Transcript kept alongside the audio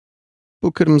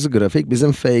Bu kırmızı grafik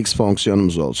bizim fx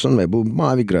fonksiyonumuz olsun ve bu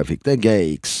mavi grafik de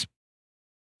gx.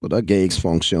 Bu da gx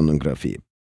fonksiyonunun grafiği.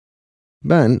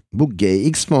 Ben bu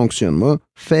gx fonksiyonumu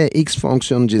fx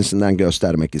fonksiyonu cinsinden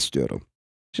göstermek istiyorum.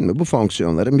 Şimdi bu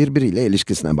fonksiyonların birbiriyle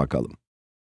ilişkisine bakalım.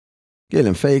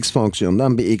 Gelin fx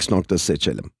fonksiyonundan bir x noktası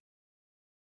seçelim.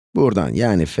 Buradan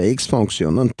yani fx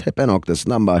fonksiyonunun tepe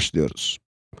noktasından başlıyoruz.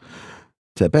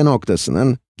 Tepe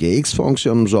noktasının gx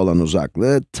fonksiyonumuza olan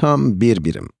uzaklığı tam 1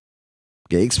 birim.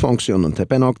 Gx fonksiyonunun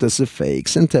tepe noktası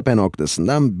fx'in tepe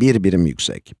noktasından 1 birim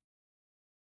yüksek.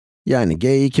 Yani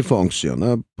g2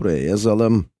 fonksiyonu, buraya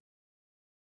yazalım,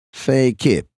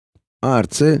 f2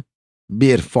 artı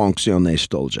 1 fonksiyonuna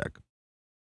eşit olacak.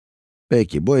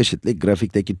 Peki bu eşitlik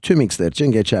grafikteki tüm x'ler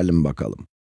için geçerli mi bakalım?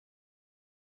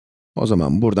 O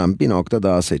zaman buradan bir nokta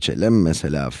daha seçelim,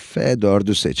 mesela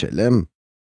f4'ü seçelim.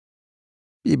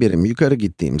 Bir birim yukarı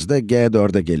gittiğimizde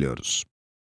g4'e geliyoruz.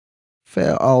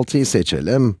 f6'yı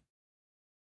seçelim.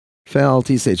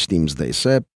 f6'yı seçtiğimizde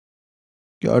ise,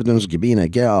 gördüğünüz gibi yine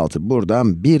g6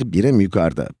 buradan bir birim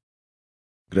yukarıda.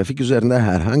 Grafik üzerinde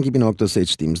herhangi bir nokta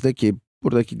seçtiğimizde ki,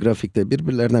 buradaki grafikte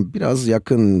birbirlerine biraz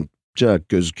yakınca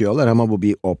gözüküyorlar ama bu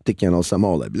bir optik yanılsama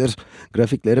olabilir.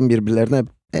 Grafiklerin birbirlerine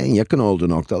en yakın olduğu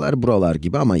noktalar buralar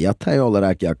gibi ama yatay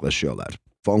olarak yaklaşıyorlar.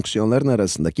 Fonksiyonların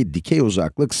arasındaki dikey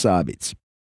uzaklık sabit.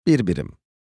 Bir birim.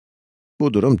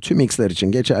 Bu durum tüm x'ler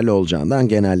için geçerli olacağından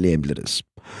genelleyebiliriz.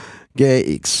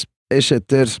 gx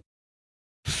eşittir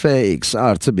fx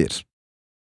artı 1.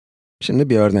 Şimdi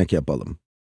bir örnek yapalım.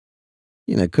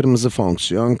 Yine kırmızı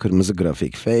fonksiyon, kırmızı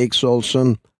grafik fx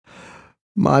olsun.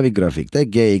 Mavi grafik de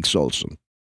gx olsun.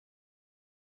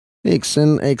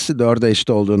 X'in eksi 4'e eşit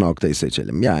olduğu noktayı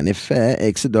seçelim. Yani f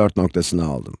eksi 4 noktasını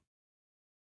aldım.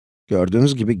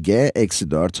 Gördüğünüz gibi g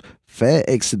eksi 4, f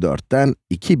eksi 4'ten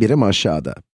 2 birim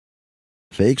aşağıda.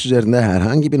 Fx üzerinde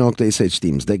herhangi bir noktayı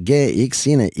seçtiğimizde gx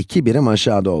yine 2 birim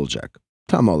aşağıda olacak.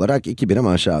 Tam olarak 2 birim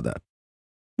aşağıda.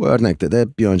 Bu örnekte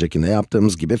de bir öncekinde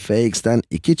yaptığımız gibi fx'ten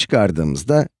 2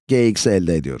 çıkardığımızda gx'i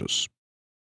elde ediyoruz.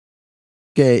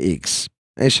 gx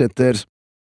eşittir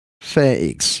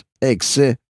fx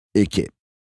eksi 2.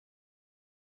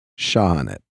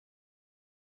 Şahane.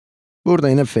 Burada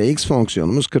yine fx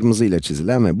fonksiyonumuz kırmızı ile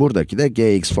çizilen ve buradaki de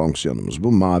gx fonksiyonumuz,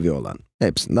 bu mavi olan.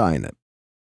 Hepsinde aynı.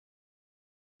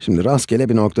 Şimdi rastgele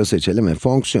bir nokta seçelim ve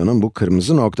fonksiyonun bu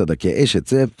kırmızı noktadaki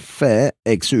eşiti f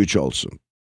eksi 3 olsun.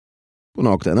 Bu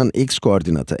noktanın x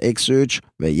koordinatı eksi 3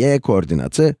 ve y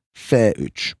koordinatı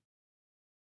f3.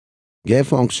 G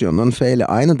fonksiyonunun f ile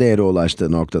aynı değere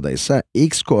ulaştığı noktada ise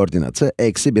x koordinatı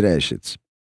eksi 1'e eşit.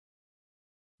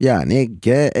 Yani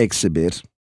g eksi 1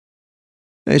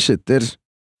 eşittir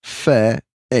f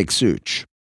eksi 3.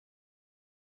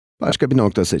 Başka bir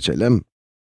nokta seçelim.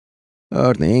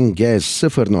 Örneğin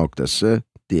g0 noktası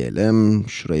diyelim,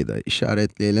 şurayı da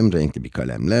işaretleyelim renkli bir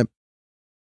kalemle.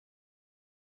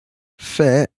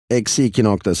 F eksi 2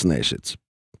 noktasına eşit.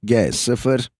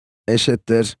 g0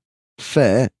 eşittir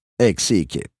f eksi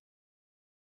 2.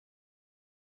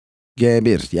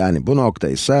 g1 yani bu nokta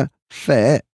ise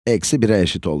f eksi 1'e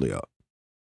eşit oluyor.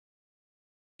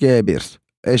 g1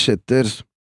 eşittir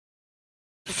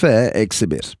f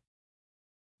eksi 1.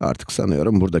 Artık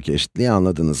sanıyorum buradaki eşitliği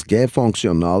anladınız. G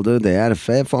fonksiyonunun aldığı değer,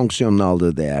 f fonksiyonunun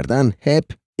aldığı değerden hep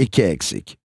 2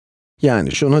 eksik.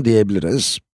 Yani şunu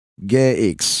diyebiliriz,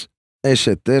 gx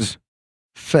eşittir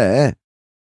f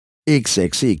x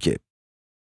eksi 2.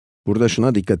 Burada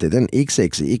şuna dikkat edin, x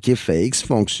eksi 2, fx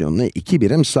fonksiyonunu 2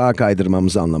 birim sağa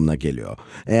kaydırmamız anlamına geliyor.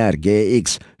 Eğer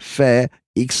gx, f,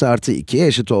 x artı 2'ye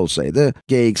eşit olsaydı,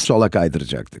 gx sola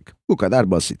kaydıracaktık. Bu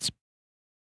kadar basit.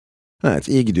 Evet,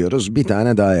 iyi gidiyoruz. Bir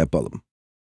tane daha yapalım.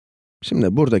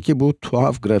 Şimdi buradaki bu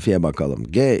tuhaf grafiğe bakalım.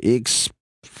 gx,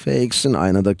 fx'in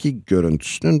aynadaki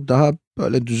görüntüsünün daha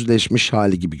böyle düzleşmiş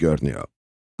hali gibi görünüyor.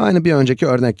 Aynı bir önceki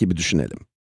örnek gibi düşünelim.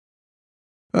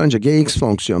 Önce gx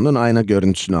fonksiyonunun ayna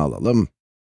görüntüsünü alalım.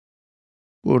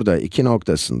 Burada 2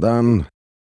 noktasından,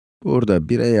 burada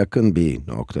 1'e yakın bir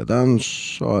noktadan,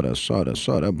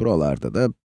 sonra buralarda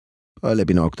da böyle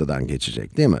bir noktadan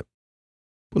geçecek, değil mi?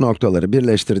 Bu noktaları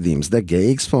birleştirdiğimizde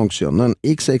gx fonksiyonunun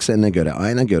x eksenine göre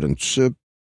ayna görüntüsü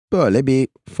böyle bir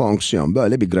fonksiyon,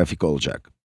 böyle bir grafik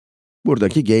olacak.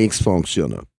 Buradaki gx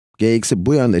fonksiyonu. Gx'i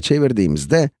bu yönde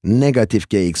çevirdiğimizde negatif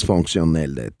gx fonksiyonunu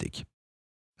elde ettik.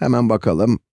 Hemen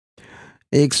bakalım.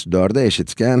 X 4'e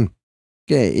eşitken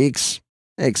gx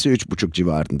eksi 3,5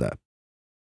 civarında.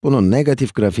 Bunun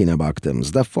negatif grafiğine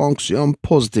baktığımızda fonksiyon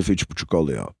pozitif 3,5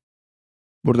 oluyor.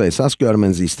 Burada esas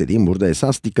görmenizi istediğim, burada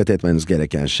esas dikkat etmeniz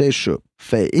gereken şey şu.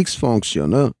 Fx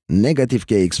fonksiyonu, negatif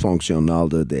gx fonksiyonunu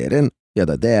aldığı değerin ya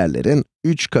da değerlerin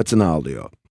 3 katını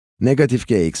alıyor. Negatif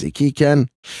gx 2 iken,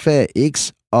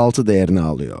 fx 6 değerini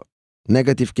alıyor.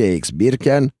 Negatif gx 1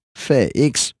 iken,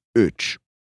 fx 3.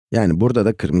 Yani burada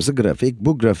da kırmızı grafik,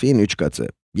 bu grafiğin 3 katı.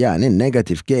 Yani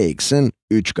negatif gx'in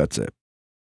 3 katı.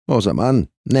 O zaman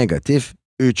negatif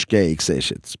 3gx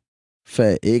eşit.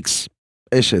 Fx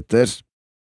eşittir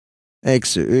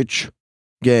eksi 3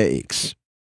 gx.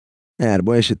 Eğer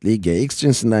bu eşitliği gx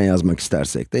cinsinden yazmak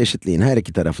istersek de eşitliğin her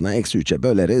iki tarafına eksi 3'e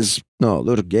böleriz. Ne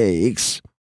olur? Gx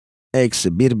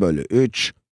eksi 1 bölü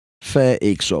 3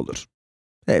 fx olur.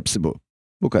 Hepsi bu.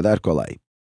 Bu kadar kolay.